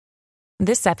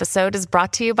This episode is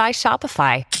brought to you by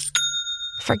Shopify.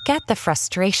 Forget the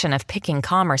frustration of picking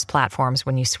commerce platforms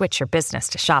when you switch your business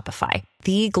to Shopify,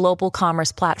 the global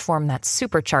commerce platform that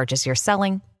supercharges your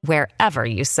selling wherever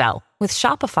you sell. With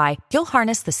Shopify, you'll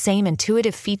harness the same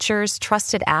intuitive features,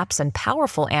 trusted apps, and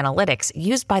powerful analytics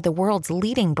used by the world's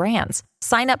leading brands.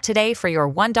 Sign up today for your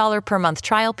 $1 per month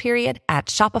trial period at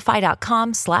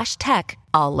shopify.com/tech,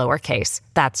 all lowercase.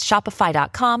 That's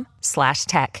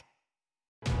shopify.com/tech.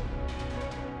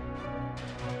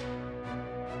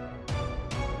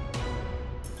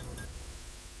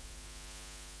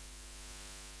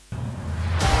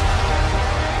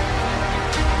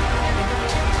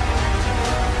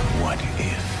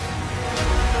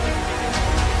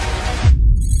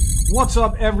 What's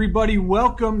up, everybody?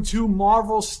 Welcome to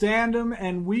Marvel Standom,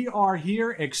 and we are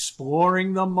here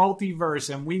exploring the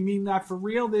multiverse, and we mean that for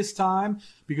real this time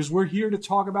because we're here to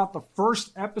talk about the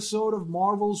first episode of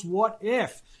Marvel's What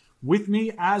If. With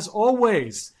me, as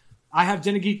always, I have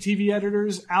Den of Geek TV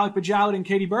editors Alec Bajalid and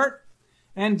Katie Burt,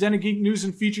 and Den of Geek News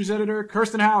and Features editor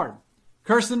Kirsten Howard.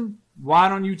 Kirsten, why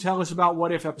don't you tell us about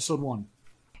What If Episode 1?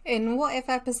 In What If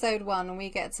Episode 1, we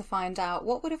get to find out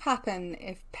what would have happened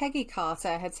if Peggy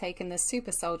Carter had taken the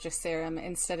super soldier serum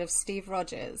instead of Steve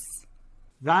Rogers.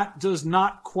 That does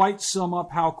not quite sum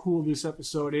up how cool this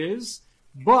episode is,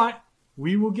 but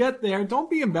we will get there.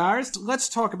 Don't be embarrassed. Let's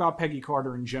talk about Peggy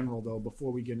Carter in general, though,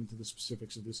 before we get into the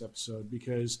specifics of this episode,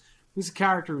 because this is a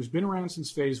character who's been around since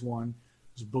Phase 1,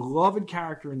 who's a beloved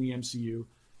character in the MCU,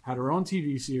 had her own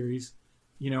TV series,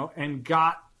 and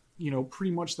got pretty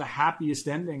much the happiest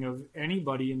ending of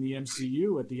anybody in the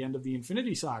MCU at the end of the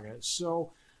Infinity Saga.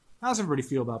 So, how does everybody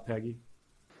feel about Peggy? I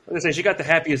was going to say, she got the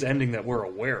happiest ending that we're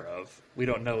aware of. We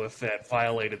don't know if that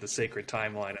violated the sacred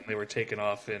timeline and they were taken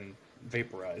off and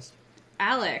vaporized.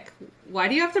 Alec, why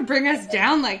do you have to bring us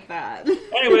down like that?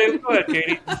 Anyway, go ahead,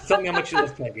 Katie. Tell me how much you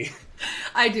love Peggy.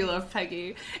 I do love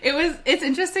Peggy. It's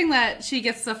interesting that she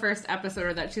gets the first episode,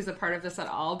 or that she's a part of this at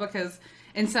all, because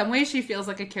in some ways she feels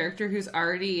like a character who's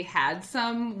already had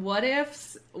some what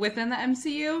ifs within the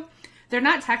MCU. They're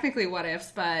not technically what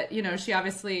ifs, but she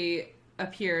obviously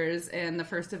appears in the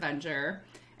first Avenger,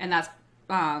 and that's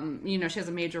she has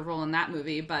a major role in that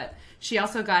movie, but she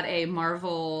also got a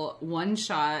Marvel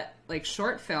one-shot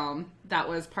short film that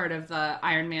was part of the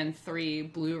Iron Man 3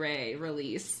 Blu-ray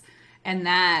release, and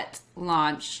that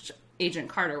launched Agent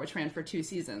Carter, which ran for 2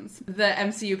 seasons. The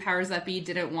MCU powers that be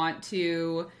didn't want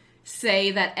to say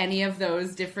that any of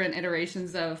those different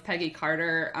iterations of Peggy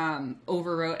Carter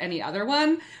overwrote any other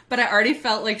one, but I already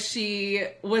felt like she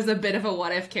was a bit of a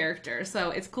what if character,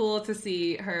 so it's cool to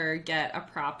see her get a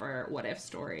proper what if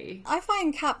story. I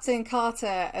find Captain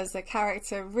Carter as a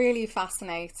character really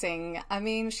fascinating. I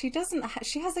mean, she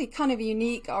has a kind of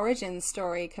unique origin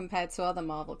story compared to other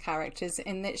Marvel characters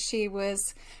in that she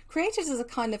was created as a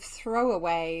kind of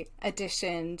throwaway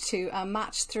addition to a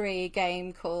match 3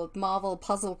 game called Marvel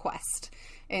Puzzle Quest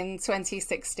in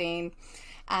 2016.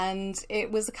 And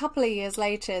it was a couple of years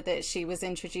later that she was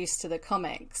introduced to the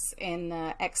comics in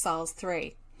Exiles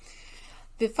 3.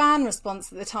 The fan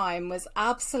response at the time was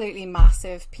absolutely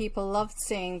massive. People loved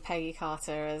seeing Peggy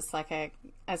Carter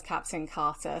as Captain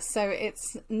Carter. So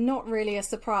it's not really a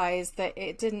surprise that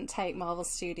it didn't take Marvel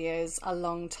Studios a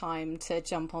long time to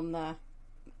jump on the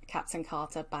Captain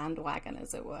Carter bandwagon,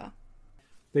 as it were.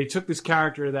 They took this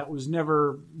character that was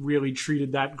never really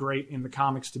treated that great in the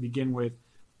comics to begin with,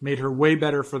 made her way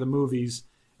better for the movies,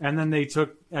 and then they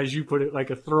took, as you put it,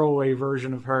 a throwaway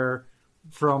version of her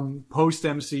from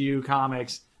post-MCU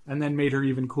comics, and then made her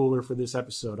even cooler for this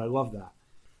episode. I love that.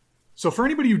 So for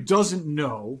anybody who doesn't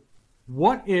know,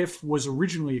 What If was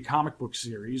originally a comic book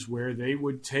series where they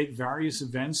would take various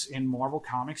events in Marvel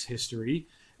Comics history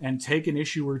and take an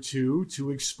issue or two to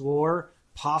explore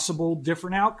possible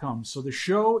different outcomes. So the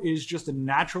show is just a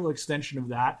natural extension of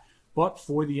that, but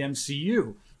for the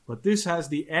MCU. But this has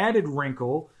the added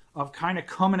wrinkle of kind of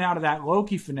coming out of that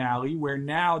Loki finale, where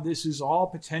now this is all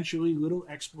potentially little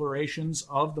explorations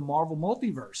of the Marvel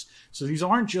multiverse. So these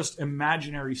aren't just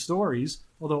imaginary stories,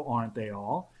 although aren't they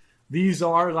all? These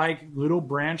are little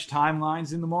branch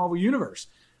timelines in the Marvel universe.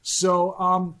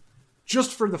 So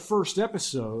just for the first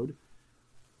episode,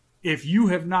 if you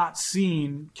have not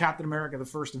seen Captain America the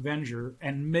First Avenger,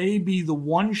 and maybe the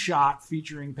one-shot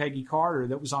featuring Peggy Carter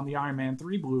that was on the Iron Man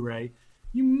 3 Blu-ray,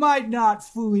 you might not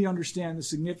fully understand the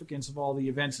significance of all the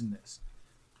events in this.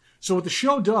 So what the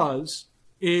show does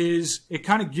is it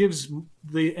kind of gives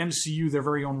the MCU their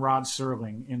very own Rod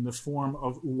Serling in the form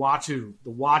of Uatu, the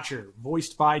Watcher,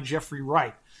 voiced by Jeffrey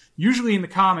Wright. Usually in the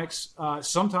comics,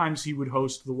 sometimes he would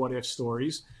host the What If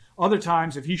stories. Other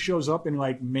times, if he shows up in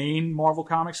like main Marvel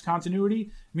Comics continuity,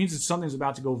 it means that something's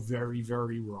about to go very,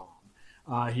 very wrong.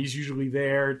 He's usually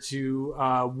there to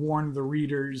warn the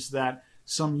readers that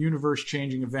some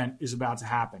universe-changing event is about to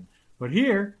happen. But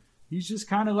here, he's just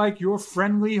kind of like your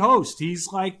friendly host.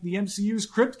 He's like the MCU's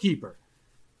Crypt Keeper.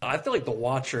 I feel like The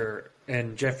Watcher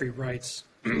and Jeffrey Wright's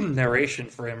narration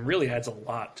for him really adds a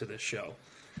lot to this show.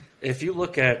 If you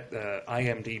look at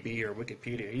IMDb or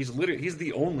Wikipedia, he's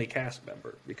the only cast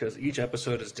member because each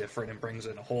episode is different and brings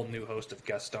in a whole new host of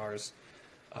guest stars.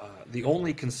 The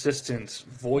only consistent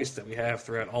voice that we have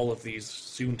throughout all of these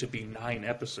soon-to-be 9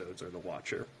 episodes are The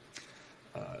Watcher.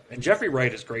 And Jeffrey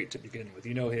Wright is great to begin with.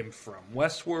 You know him from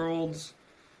Westworld,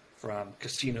 from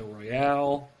Casino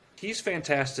Royale. He's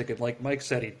fantastic, and like Mike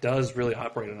said, he does really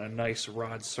operate on a nice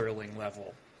Rod Serling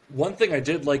level. One thing I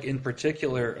did like in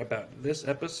particular about this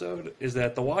episode is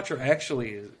that The Watcher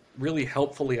actually really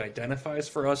helpfully identifies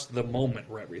for us the moment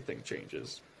where everything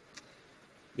changes.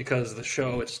 Because the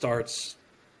show, it starts,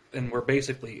 and we're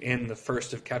basically in the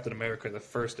first of Captain America, the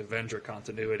first Avenger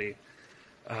continuity.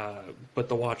 But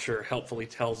The Watcher helpfully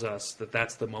tells us that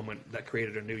that's the moment that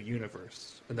created a new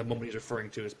universe. And the moment he's referring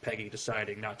to is Peggy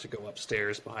deciding not to go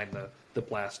upstairs behind the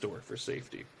blast door for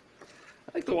safety.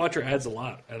 I think The Watcher adds a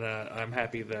lot, and I'm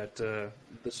happy that the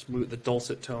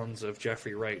dulcet tones of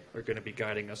Jeffrey Wright are going to be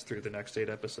guiding us through the next 8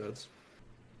 episodes.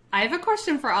 I have a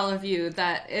question for all of you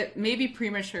that it may be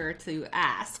premature to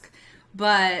ask,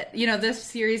 but, you know, this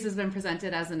series has been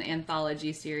presented as an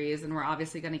anthology series, and we're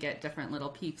obviously going to get different little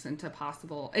peeks into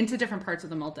different parts of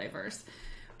the multiverse.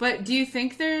 But do you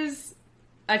think there's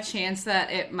a chance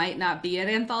that it might not be an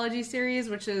anthology series,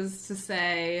 which is to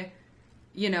say,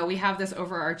 you know, we have this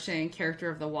overarching character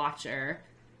of the Watcher,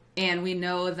 and we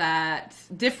know that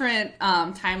different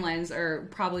timelines are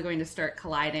probably going to start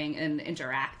colliding and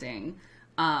interacting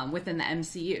within the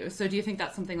MCU. So do you think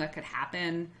that's something that could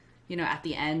happen, you know, at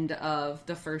the end of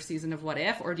the first season of What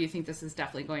If? Or do you think this is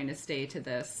definitely going to stay to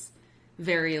this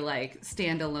very, like,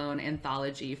 standalone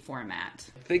anthology format?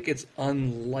 I think it's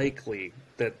unlikely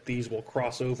that these will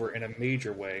cross over in a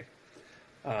major way.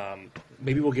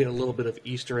 Maybe we'll get a little bit of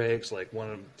Easter eggs, like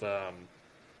one of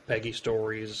Peggy's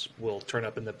stories will turn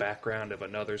up in the background of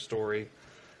another story.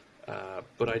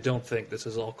 But I don't think this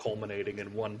is all culminating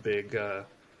in one big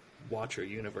Watcher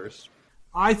universe.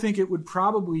 I think it would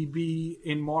probably be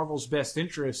in Marvel's best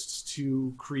interests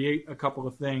to create a couple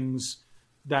of things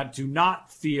that do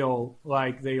not feel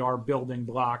like they are building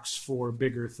blocks for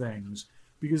bigger things.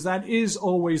 Because that is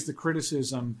always the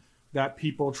criticism that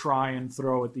people try and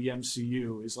throw at the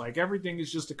MCU, is like everything is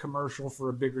just a commercial for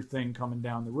a bigger thing coming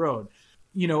down the road.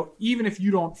 You know, even if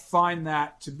you don't find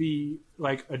that to be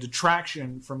like a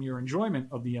detraction from your enjoyment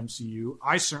of the MCU,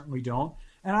 I certainly don't.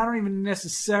 And I don't even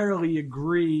necessarily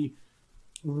agree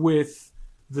with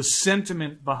the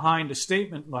sentiment behind a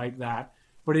statement like that,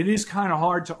 but it is kind of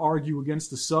hard to argue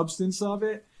against the substance of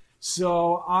it.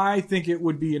 So I think it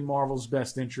would be in Marvel's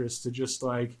best interest to just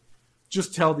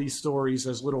tell these stories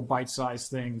as little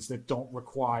bite-sized things that don't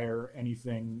require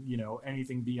anything, you know,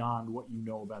 anything beyond what you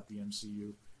know about the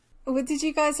MCU. Well, did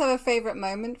you guys have a favorite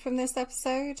moment from this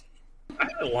episode? I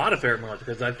had a lot of favorite moments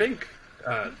because I think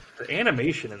the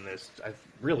animation in this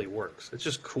really works. It's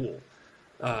just cool.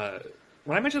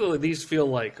 When I mentioned that these feel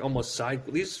like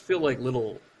these feel like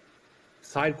little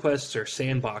side quests or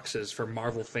sandboxes for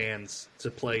Marvel fans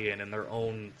to play in their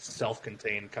own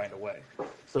self-contained kind of way.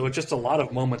 So it's just a lot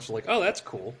of moments like, oh, that's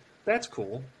cool, that's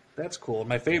cool, that's cool. And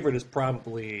my favorite is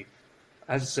probably,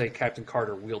 I would say, Captain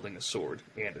Carter wielding a sword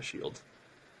and a shield.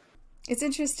 It's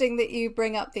interesting that you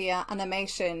bring up the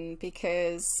animation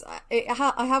because I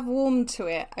have warmed to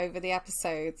it over the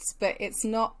episodes, but it's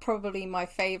not probably my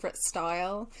favourite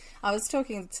style. I was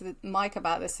talking to Mike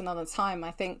about this another time.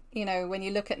 I think, you know, when you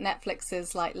look at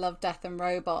Netflix's like Love, Death and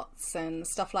Robots and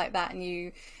stuff like that, and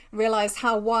you realise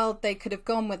how wild they could have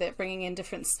gone with it, bringing in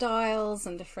different styles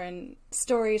and different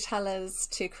storytellers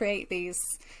to create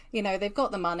these, you know, they've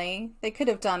got the money, they could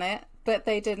have done it, but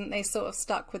they didn't. They sort of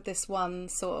stuck with this one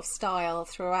sort of style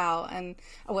throughout, and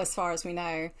as far as we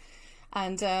know.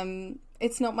 And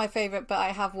it's not my favourite, but I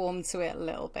have warmed to it a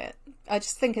little bit. I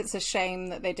just think it's a shame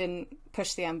that they didn't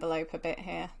push the envelope a bit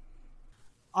here.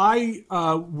 I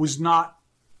was not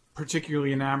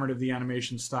particularly enamored of the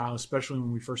animation style, especially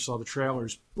when we first saw the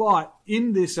trailers. But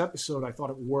in this episode, I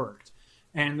thought it worked.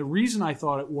 And the reason I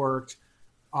thought it worked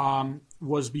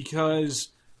was because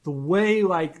the way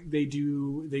like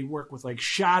they work with like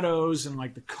shadows and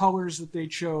like the colors that they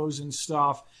chose and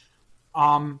stuff,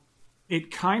 it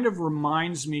kind of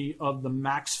reminds me of the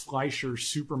Max Fleischer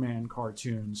Superman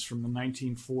cartoons from the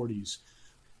 1940s.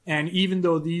 And even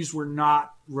though these were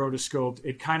not rotoscoped,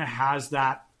 it kind of has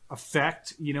that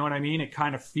effect. You know what I mean? It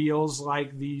kind of feels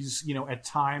like these, at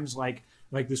times like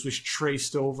this was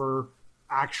traced over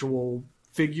actual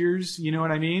figures. You know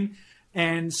what I mean?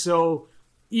 And so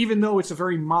even though it's a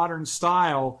very modern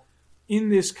style, in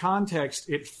this context,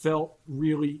 it felt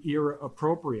really era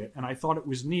appropriate, and I thought it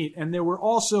was neat. And there were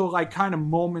also like kind of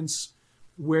moments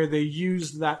where they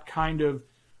used that kind of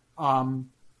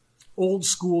old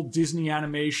school Disney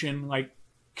animation, like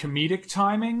comedic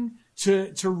timing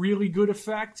to really good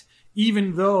effect,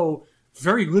 even though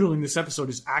very little in this episode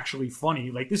is actually funny.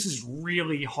 Like, this is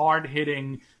really hard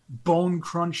hitting, bone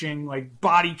crunching, like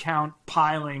body count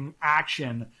piling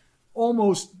action,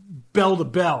 almost bell to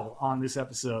bell on this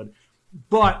episode.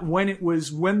 But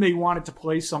when they wanted to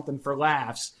play something for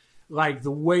laughs, like the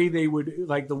way they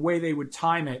would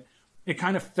time it, it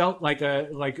kind of felt like a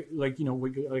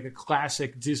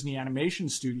classic Disney Animation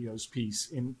Studios piece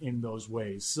in those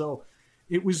ways. So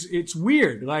it's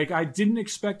weird. Like, I didn't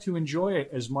expect to enjoy it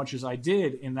as much as I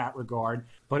did in that regard,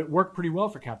 but it worked pretty well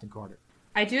for Captain Carter.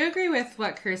 I do agree with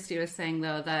what Kirsty was saying,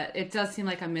 though, that it does seem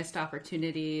like a missed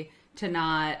opportunity to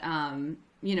not,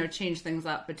 change things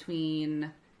up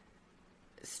between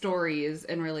stories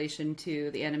in relation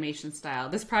to the animation style.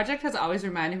 This project has always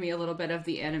reminded me a little bit of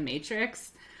the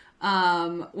Animatrix,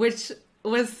 which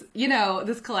was,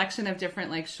 this collection of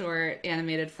different like short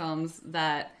animated films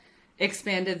that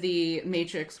expanded the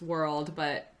Matrix world,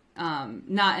 but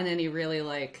not in any really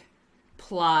like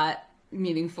plot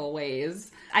meaningful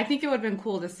ways. I think it would have been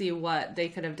cool to see what they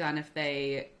could have done if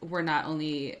they were not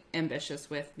only ambitious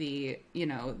with the,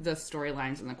 the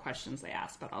storylines and the questions they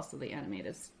asked, but also the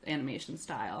animation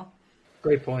style.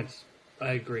 Great points.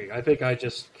 I agree. I think I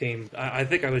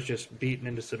was just beaten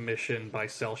into submission by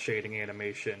cell shading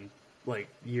animation like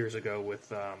years ago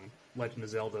with Legend of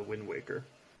Zelda Wind Waker.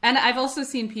 And I've also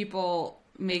seen people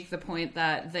make the point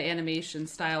that the animation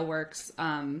style works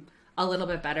a little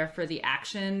bit better for the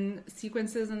action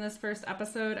sequences in this first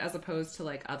episode as opposed to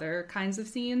like other kinds of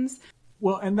scenes.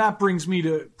 Well, and that brings me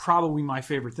to probably my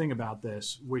favorite thing about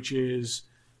this, which is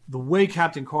the way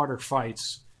Captain Carter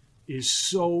fights is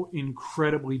so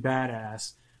incredibly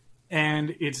badass.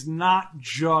 And it's not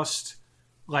just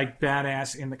like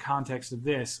badass in the context of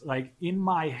this. Like, in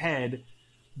my head,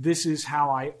 this is how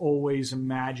I always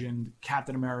imagined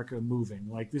Captain America moving.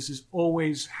 Like, this is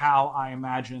always how I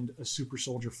imagined a super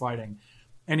soldier fighting.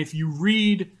 And if you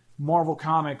read Marvel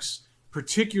Comics,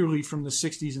 particularly from the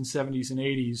 60s and 70s and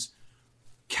 80s,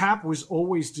 Cap was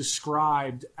always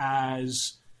described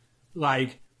as,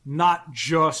 like, not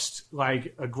just,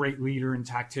 like, a great leader and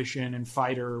tactician and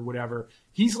fighter or whatever.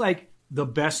 He's, like, the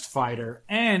best fighter.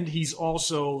 And he's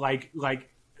also, like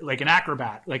an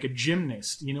acrobat, like a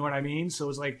gymnast, you know what I mean? So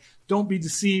it's like, don't be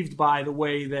deceived by the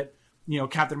way that,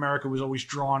 Captain America was always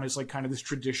drawn as like kind of this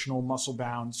traditional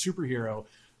muscle-bound superhero.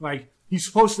 Like, he's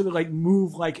supposed to like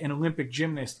move like an Olympic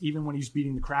gymnast even when he's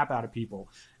beating the crap out of people.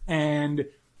 And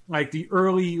like the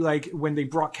early, like when they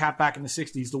brought Cap back in the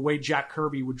 60s, the way Jack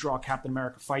Kirby would draw Captain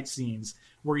America fight scenes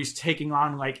where he's taking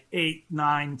on like 8,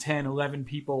 9, 10, 11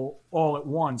 people all at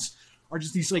once are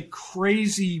just these like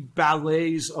crazy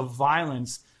ballets of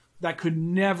violence that could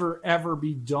never, ever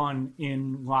be done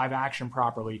in live action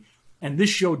properly. And this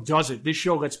show does it. This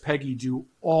show lets Peggy do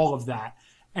all of that.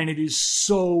 And it is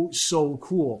so, so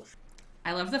cool.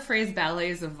 I love the phrase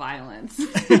ballets of violence.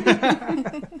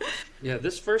 Yeah,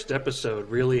 this first episode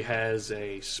really has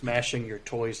a smashing your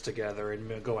toys together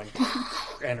and going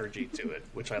energy to it,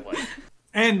 which I like.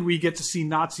 And we get to see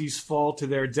Nazis fall to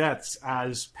their deaths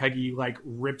as Peggy, like,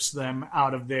 rips them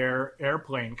out of their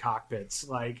airplane cockpits.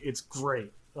 Like, it's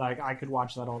great. Like, I could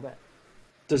watch that all day.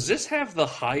 Does this have the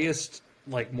highest,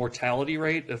 like, mortality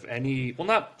rate of any... Well,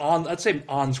 not on... I'd say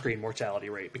on-screen mortality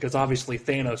rate, because obviously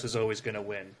Thanos is always going to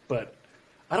win. But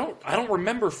I don't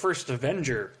remember First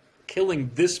Avenger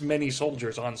killing this many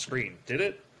soldiers on screen. Did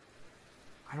it?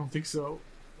 I don't think so.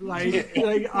 Like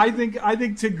I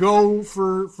think to go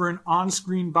for an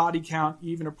on-screen body count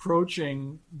even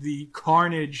approaching the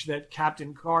carnage that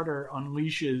Captain Carter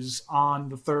unleashes on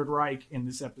the Third Reich in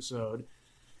this episode,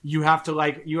 you have to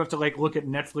look at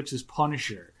Netflix's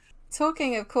Punisher.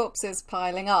 Talking of corpses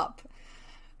piling up,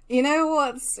 you know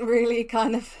what's really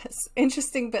kind of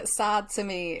interesting but sad to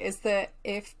me is that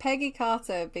if Peggy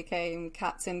Carter became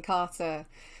Captain Carter,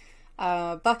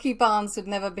 Bucky Barnes would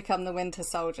never become the Winter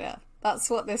Soldier.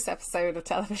 That's what this episode of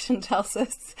television tells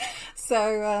us.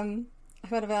 So, I'm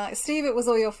going to be like, Steve, it was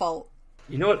all your fault.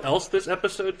 You know what else this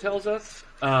episode tells us?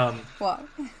 What?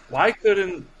 Why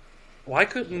couldn't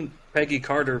Peggy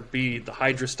Carter be the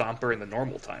Hydra Stomper in the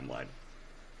normal timeline?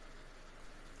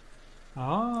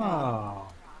 Oh.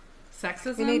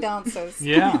 Sexism? We need answers.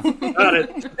 Yeah. Got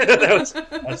it. That's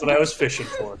what I was fishing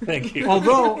for. Thank you.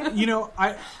 Although,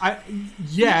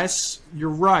 yes, you're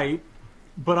right,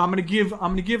 but I'm gonna give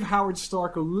Howard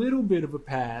Stark a little bit of a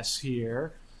pass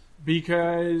here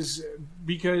because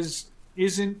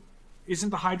isn't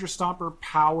the Hydra Stomper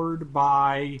powered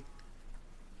by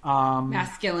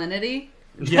masculinity?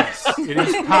 Yes, it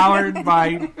is powered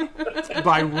by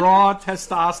raw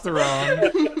testosterone,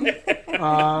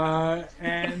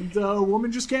 and a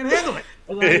woman just can't handle it.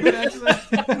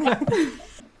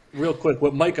 Real quick,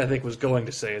 what Mike I think was going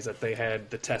to say is that they had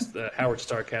Howard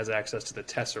Stark has access to the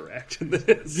Tesseract in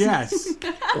this. Yes,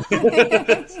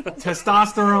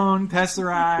 testosterone,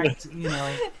 Tesseract,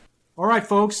 All right,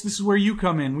 folks, this is where you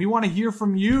come in. We want to hear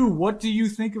from you. What do you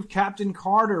think of Captain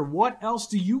Carter? What else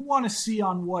do you want to see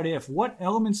on What If? What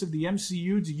elements of the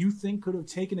MCU do you think could have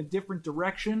taken a different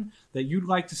direction that you'd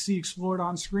like to see explored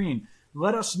on screen?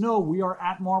 Let us know. We are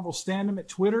at Marvel Standom at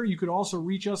Twitter. You could also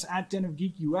reach us at Den of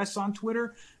Geek US on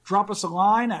Twitter. Drop us a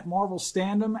line at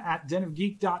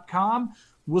marvelstandom@denofgeek.com.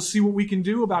 We'll see what we can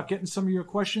do about getting some of your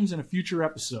questions in a future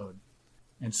episode.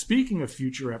 And speaking of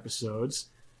future episodes,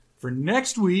 for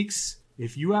next week's,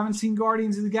 if you haven't seen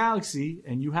Guardians of the Galaxy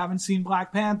and you haven't seen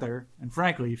Black Panther, and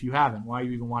frankly, if you haven't, why are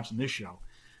you even watching this show?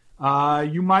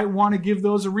 You might want to give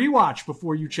those a rewatch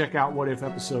before you check out What If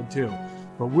Episode 2.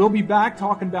 But we'll be back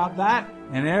talking about that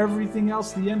and everything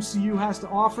else the MCU has to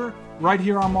offer right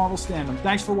here on Marvel Standom.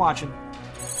 Thanks for watching.